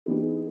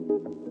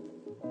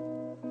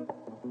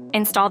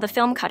Install the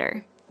film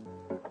cutter.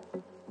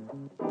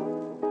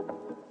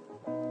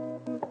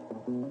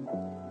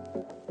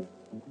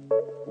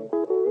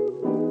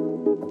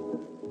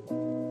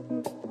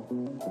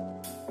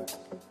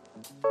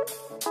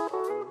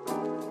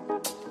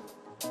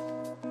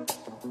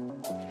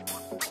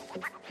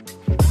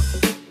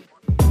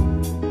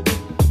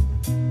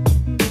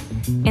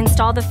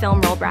 Install the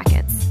film roll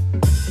brackets.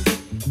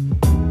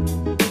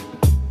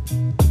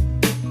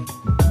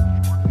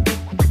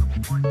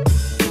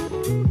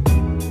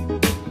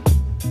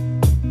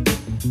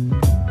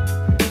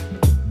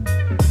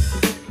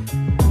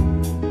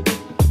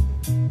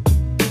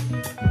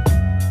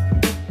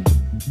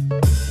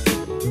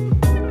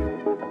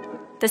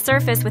 The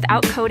surface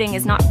without coating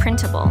is not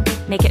printable.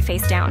 Make it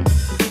face down.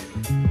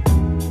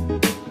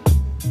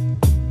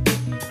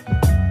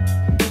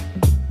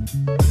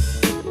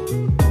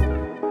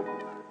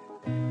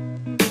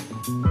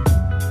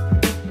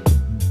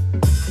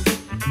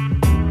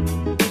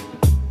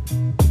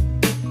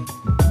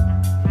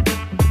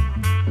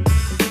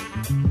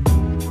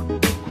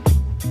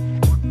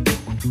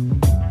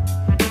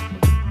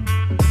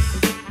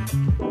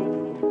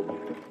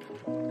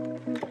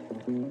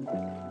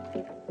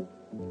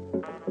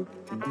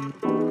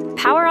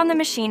 Power on the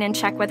machine and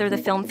check whether the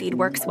film feed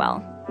works well.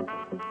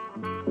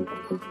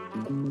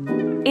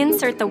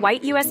 Insert the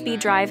white USB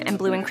drive and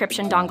blue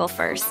encryption dongle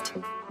first.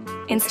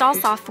 Install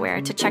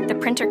software to check the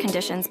printer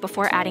conditions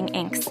before adding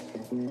inks.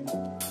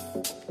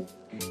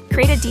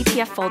 Create a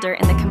DTF folder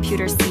in the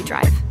computer's C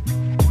drive.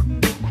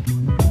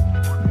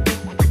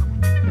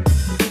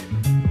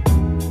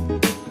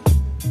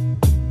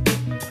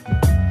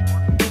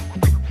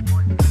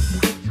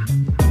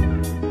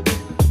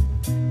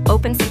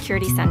 Open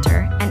Security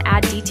Center and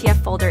add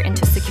DTF folder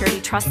into Security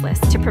Trust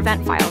List to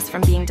prevent files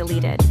from being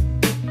deleted.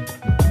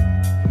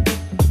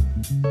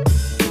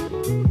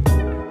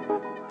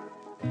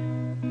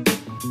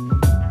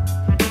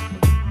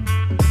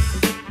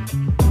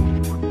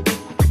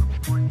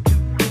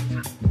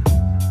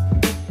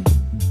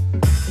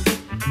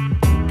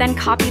 Then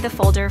copy the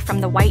folder from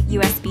the white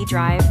USB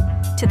drive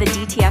to the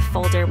DTF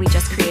folder we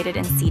just created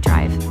in C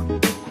drive.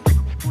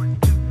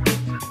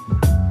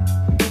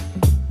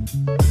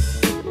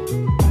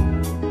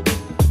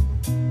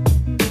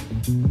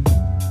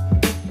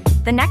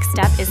 The next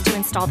step is to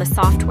install the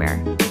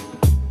software.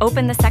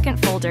 Open the second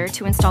folder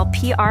to install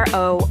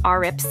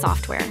PRORIP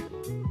software.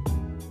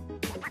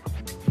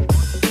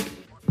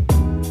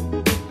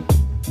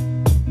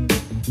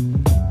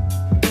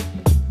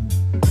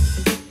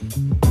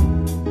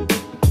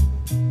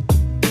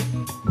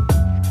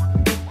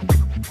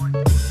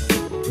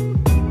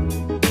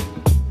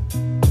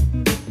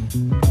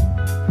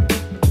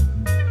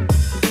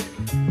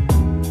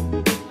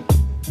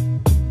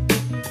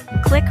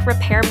 Click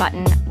Repair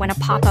button when a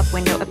pop-up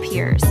window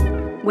appears.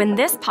 When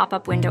this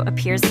pop-up window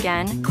appears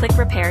again, click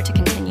Repair to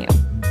continue.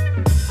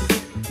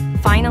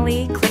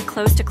 Finally, click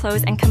Close to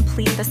close and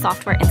complete the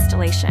software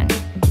installation.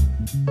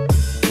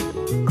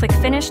 Click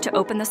Finish to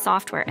open the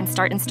software and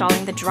start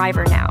installing the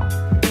driver now.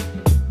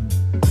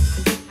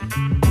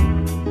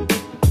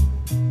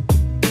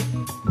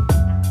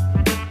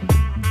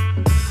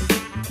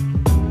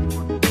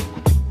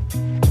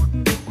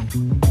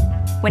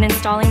 When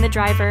installing the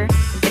driver,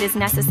 it is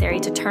necessary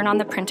to turn on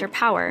the printer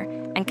power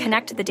and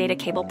connect the data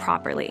cable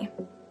properly.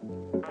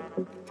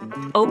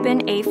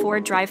 Open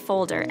A4 drive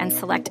folder and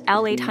select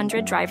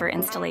L800 driver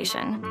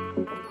installation.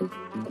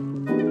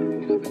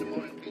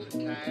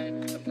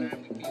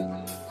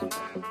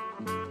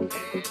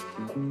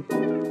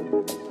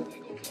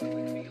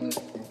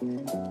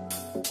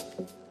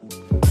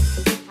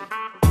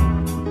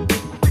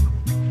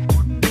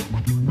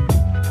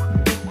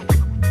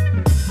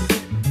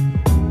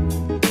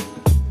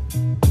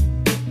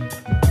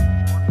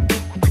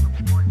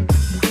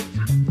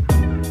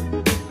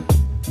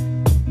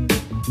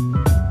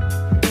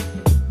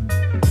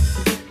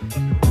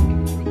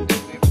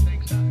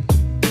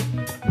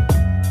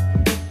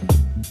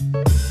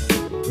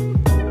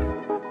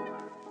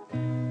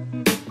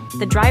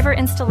 The driver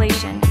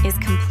installation is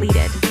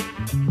completed.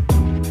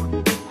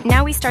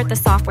 Now we start the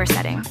software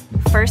setting.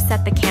 First,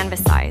 set the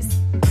canvas size.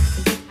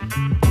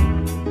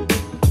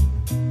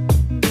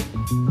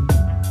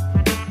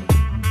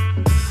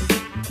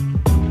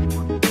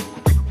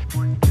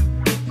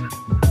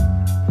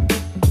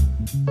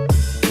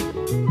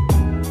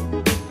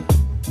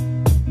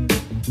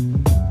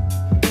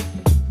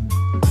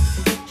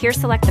 Here,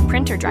 select the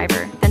printer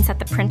driver, then set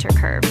the printer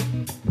curve.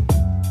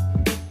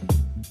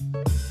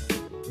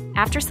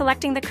 After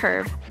selecting the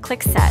curve,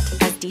 click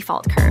Set as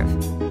default curve.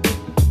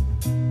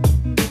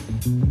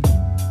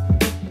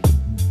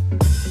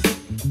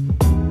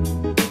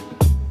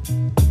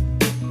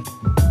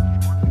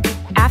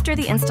 After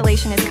the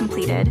installation is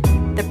completed,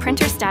 the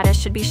printer status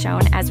should be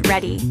shown as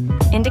ready,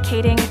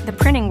 indicating the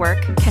printing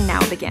work can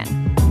now begin.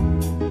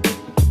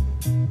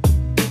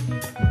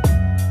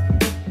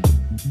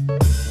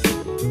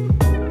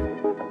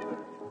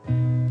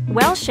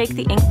 Well, shake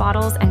the ink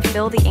bottles and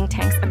fill the ink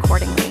tanks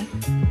accordingly.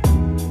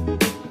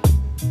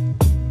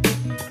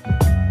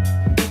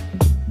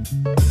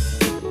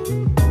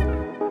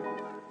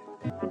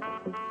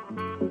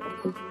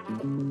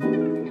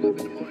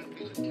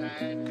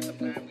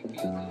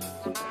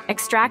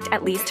 Extract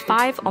at least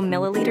 5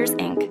 milliliters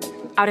ink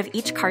out of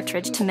each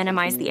cartridge to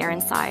minimize the air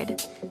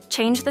inside.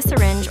 Change the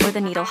syringe or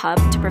the needle hub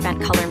to prevent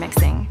color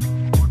mixing.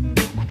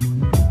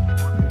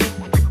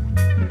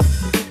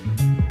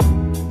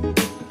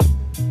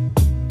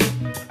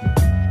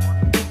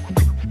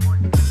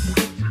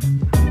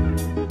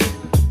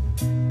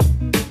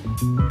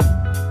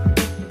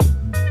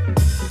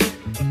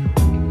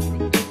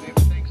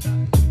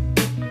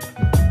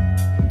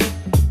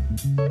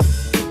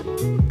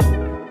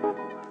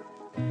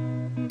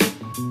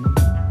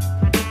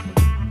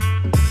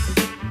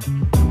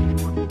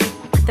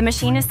 The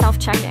machine is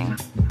self-checking.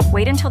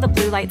 Wait until the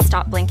blue lights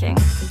stop blinking.